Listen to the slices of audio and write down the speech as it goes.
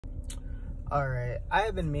Alright, I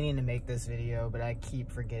have been meaning to make this video, but I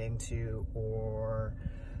keep forgetting to or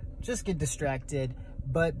just get distracted.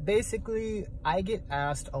 But basically, I get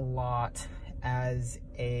asked a lot as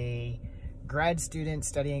a grad student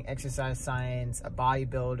studying exercise science, a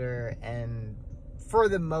bodybuilder, and for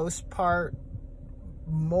the most part,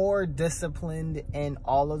 more disciplined in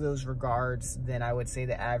all of those regards than I would say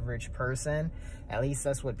the average person. At least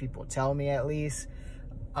that's what people tell me, at least.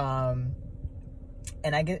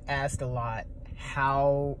 And I get asked a lot,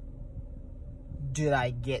 how did I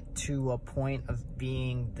get to a point of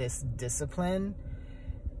being this disciplined?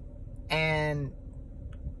 And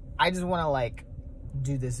I just want to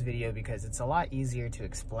do this video because it's a lot easier to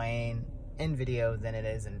explain in video than it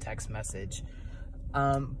is in text message.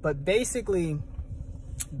 But basically,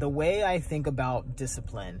 the way I think about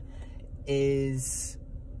discipline is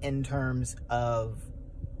in terms of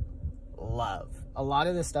love. A lot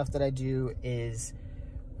of the stuff that I do is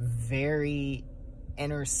very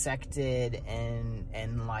intersected and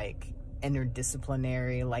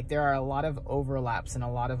interdisciplinary. Like, there are a lot of overlaps and a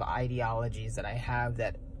lot of ideologies that I have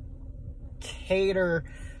that cater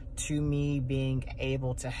to me being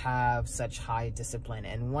able to have such high discipline.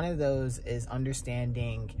 And one of those is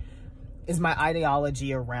my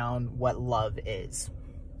ideology around what love is.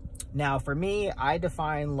 Now, for me, I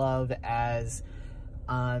define love as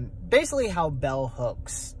basically how Bell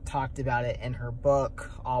Hooks talked about it in her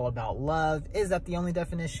book, All About Love. Is that the only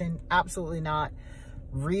definition? Absolutely not.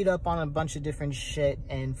 Read up on a bunch of different shit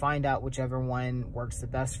and find out whichever one works the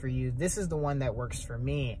best for you. This is the one that works for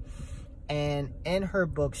me. And in her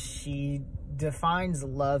book, she defines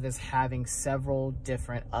love as having several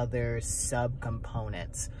different other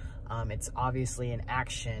subcomponents. It's obviously an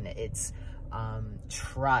action, it's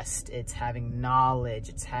trust, it's having knowledge,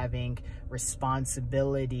 it's having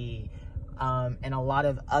responsibility, and a lot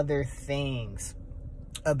of other things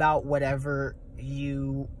about whatever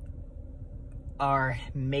you are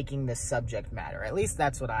making the subject matter. At least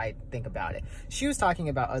that's what I think about it. She was talking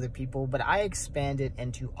about other people, but I expanded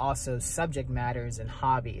into also subject matters and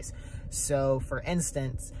hobbies. So for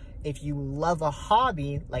instance, if you love a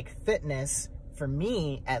hobby like fitness, for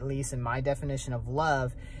me, at least in my definition of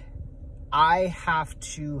love, I have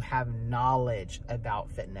to have knowledge about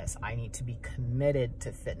fitness. I need to be committed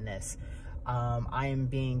to fitness. I am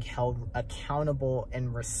being held accountable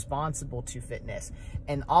and responsible to fitness.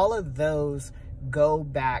 And all of those go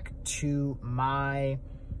back to my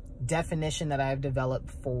definition that I've developed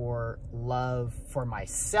for love for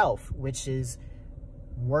myself, which is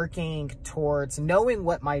working towards knowing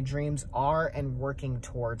what my dreams are and working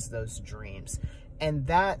towards those dreams. And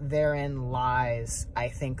that therein lies, I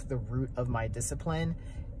think, the root of my discipline,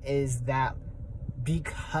 is that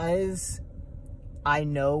because I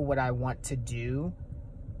know what I want to do,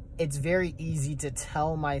 it's very easy to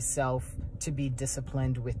tell myself to be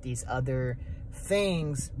disciplined with these other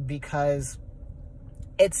things because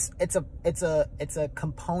it's a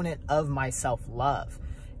component of my self-love,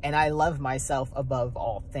 and I love myself above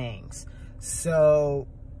all things. So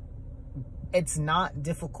it's not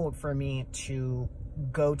difficult for me to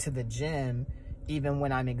go to the gym even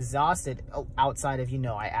when I'm exhausted, outside of,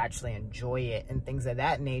 I actually enjoy it and things of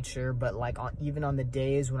that nature. But even on the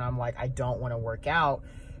days when I'm I don't want to work out,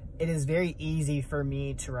 it is very easy for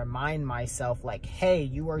me to remind myself hey,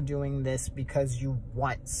 you are doing this because you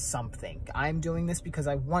want something. I'm doing this because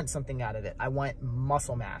I want something out of it. I want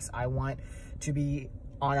muscle mass. I want to be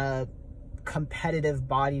on a competitive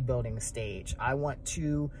bodybuilding stage. I want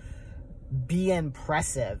to be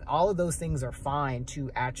impressive. All of those things are fine to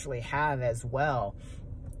actually have as well,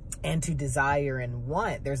 and to desire and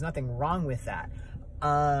want. There's nothing wrong with that.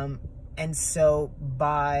 And so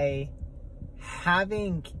by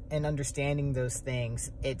having and understanding those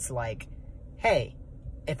things, it's hey,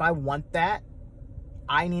 if I want that,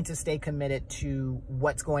 I need to stay committed to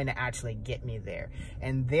what's going to actually get me there.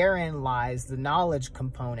 And therein lies the knowledge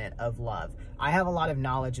component of love. I have a lot of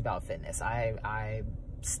knowledge about fitness. I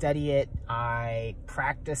study it, I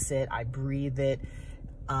practice it, I breathe it.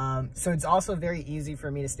 So it's also very easy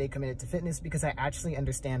for me to stay committed to fitness because I actually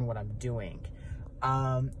understand what I'm doing.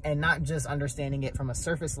 And not just understanding it from a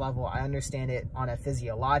surface level, I understand it on a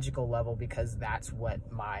physiological level because that's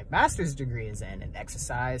what my master's degree is in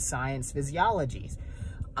exercise science physiology.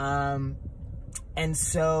 And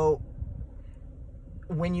so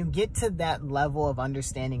when you get to that level of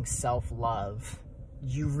understanding self-love,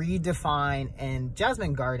 you redefine, and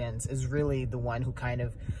Jasmine Gardens is really the one who kind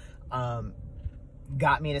of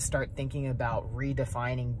got me to start thinking about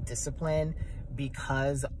redefining discipline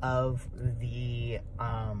because of the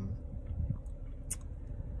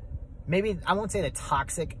maybe I won't say the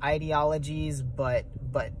toxic ideologies, but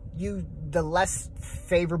but the less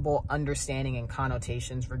favorable understanding and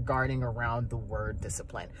connotations regarding around the word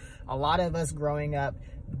discipline. A lot of us growing up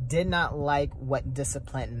did not like what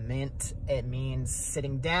discipline meant. It means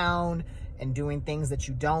sitting down and doing things that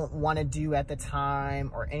you don't want to do at the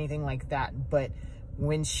time or anything like that. But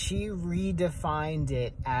when she redefined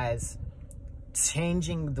it as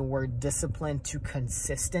changing the word discipline to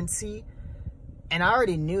consistency, and I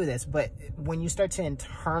already knew this, but when you start to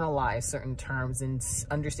internalize certain terms and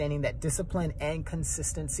understanding that discipline and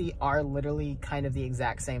consistency are literally kind of the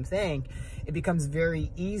exact same thing, it becomes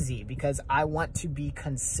very easy, because I want to be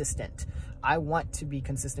consistent. I want to be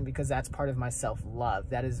consistent because that's part of my self-love.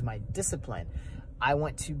 That is my discipline. I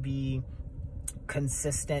want to be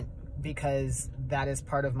consistent because that is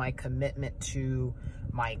part of my commitment to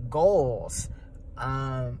my goals.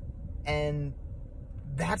 And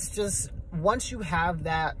that's just, once you have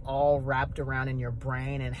that all wrapped around in your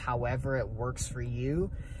brain and however it works for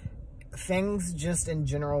you, things just in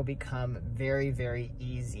general become very, very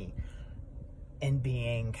easy in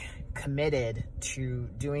being committed to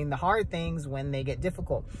doing the hard things when they get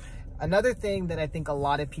difficult. Another thing that I think a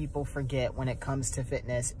lot of people forget when it comes to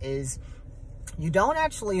fitness is you don't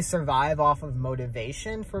actually survive off of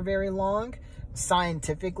motivation for very long.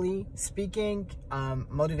 Scientifically speaking,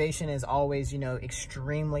 motivation is always,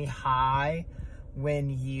 extremely high when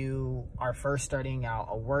you are first starting out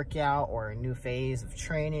a workout or a new phase of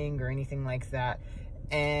training or anything like that.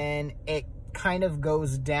 And it kind of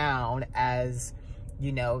goes down as,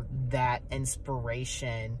 that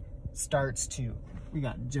inspiration starts to, we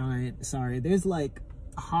got there's like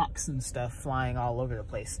hawks and stuff flying all over the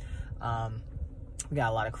place. We got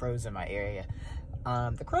a lot of crows in my area.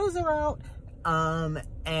 The crows are out.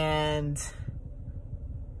 And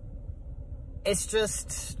it's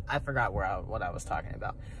just, I forgot what I was talking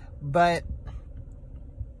about, but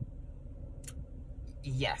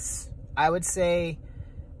yes, I would say,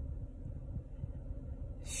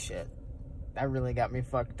 shit, that really got me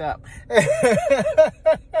fucked up.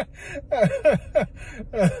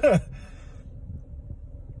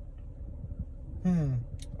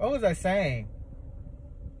 What was I saying?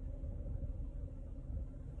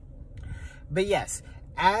 But yes,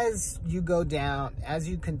 as you go down, as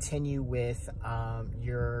you continue with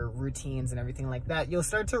your routines and everything like that, you'll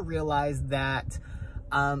start to realize that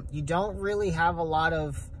you don't really have a lot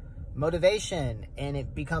of motivation, and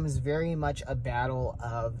it becomes very much a battle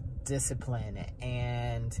of discipline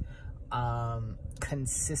and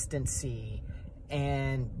consistency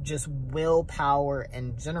and just willpower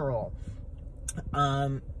in general.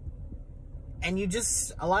 And you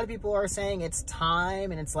just, a lot of people are saying it's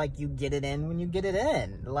time, and it's like you get it in when you get it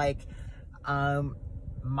in. Like,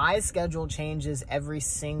 my schedule changes every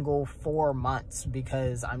single 4 months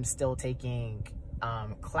because I'm still taking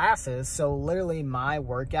classes. So literally my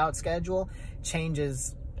workout schedule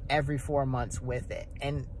changes every 4 months with it.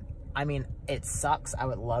 And I mean, it sucks. I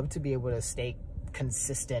would love to be able to stay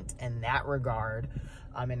consistent in that regard.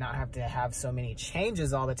 And not have to have so many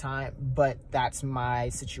changes all the time, but that's my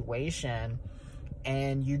situation.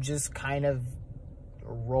 And you just kind of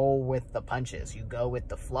roll with the punches. You go with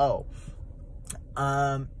the flow.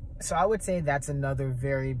 So I would say that's another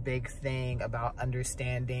very big thing about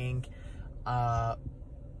understanding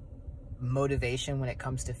motivation when it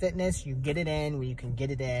comes to fitness. You get it in when you can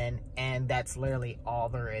get it in, and that's literally all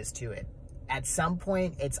there is to it. At some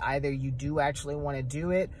point, it's either you do actually want to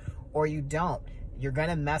do it or you don't. You're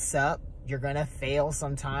gonna mess up, you're gonna fail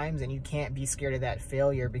sometimes, and you can't be scared of that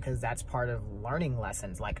failure, because that's part of learning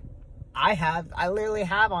lessons. Like I literally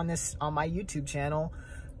have on my YouTube channel,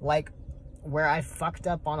 like, where I fucked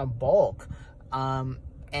up on a bulk.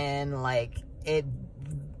 And like, it,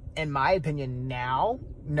 in my opinion now,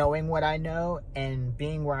 knowing what I know and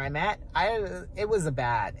being where I'm at, it was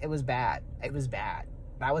bad. That was bad.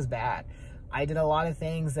 I did a lot of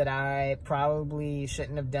things that I probably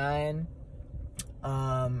shouldn't have done.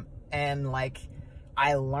 And like,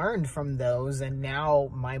 I learned from those, and now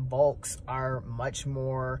my bulks are much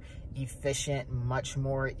more efficient, much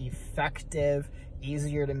more effective,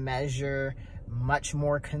 easier to measure, much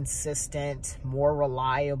more consistent, more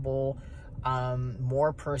reliable,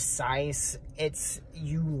 more precise.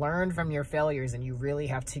 You learn from your failures, and you really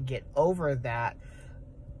have to get over that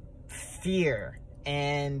fear.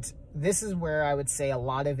 And this is where I would say a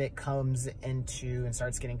lot of it comes into and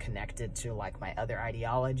starts getting connected to like my other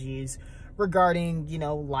ideologies regarding,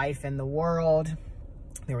 life and the world.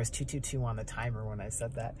 There was 222 on the timer when I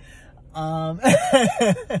said that.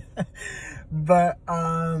 But,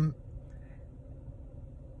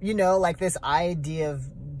 like this idea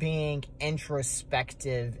of being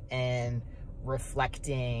introspective and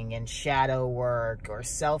reflecting and shadow work or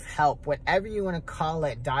self-help, whatever you want to call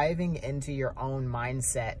it, diving into your own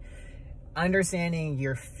mindset, understanding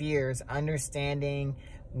your fears, understanding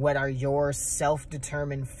what are your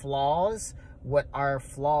self-determined flaws, what are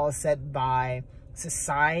flaws set by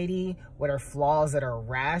society, what are flaws that are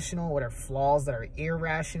rational, what are flaws that are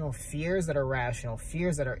irrational, fears that are rational,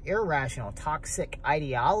 fears that are irrational, toxic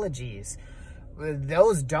ideologies.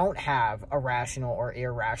 Those don't have a rational or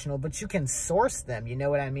irrational, but you can source them. You know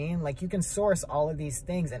what I mean? Like, you can source all of these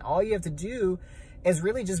things, and all you have to do is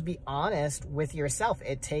really just be honest with yourself.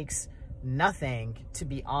 It takes nothing to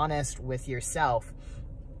be honest with yourself,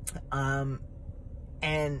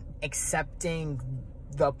 and accepting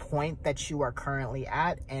the point that you are currently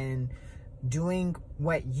at and doing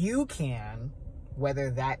what you can, whether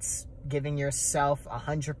that's giving yourself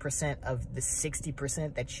 100% of the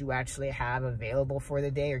 60% that you actually have available for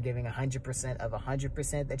the day, or giving 100% of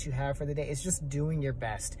 100% that you have for the day. It's just doing your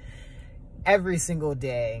best every single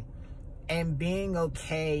day and being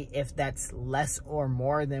okay if that's less or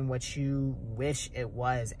more than what you wish it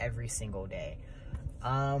was every single day.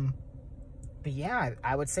 But yeah,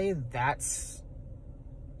 I would say that's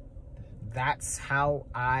how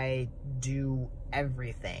I do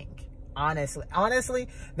everything. Honestly,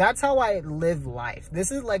 that's how I live life.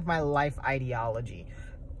 This is like my life ideology.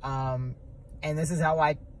 And this is how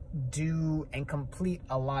I do and complete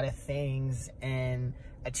a lot of things and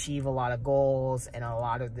achieve a lot of goals and a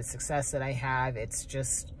lot of the success that I have. It's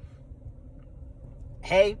just,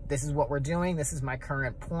 hey, this is what we're doing. This is my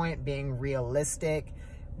current point, being realistic,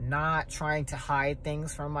 not trying to hide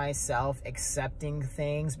things from myself, accepting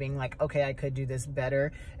things, being like, okay, I could do this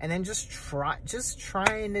better, and then just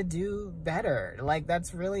trying to do better. Like,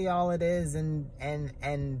 that's really all it is,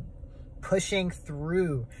 and pushing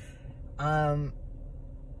through. I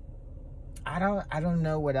don't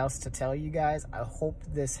know what else to tell you guys. I hope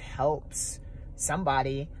this helps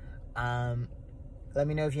somebody. Let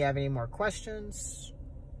me know if you have any more questions.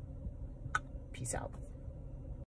 Peace out.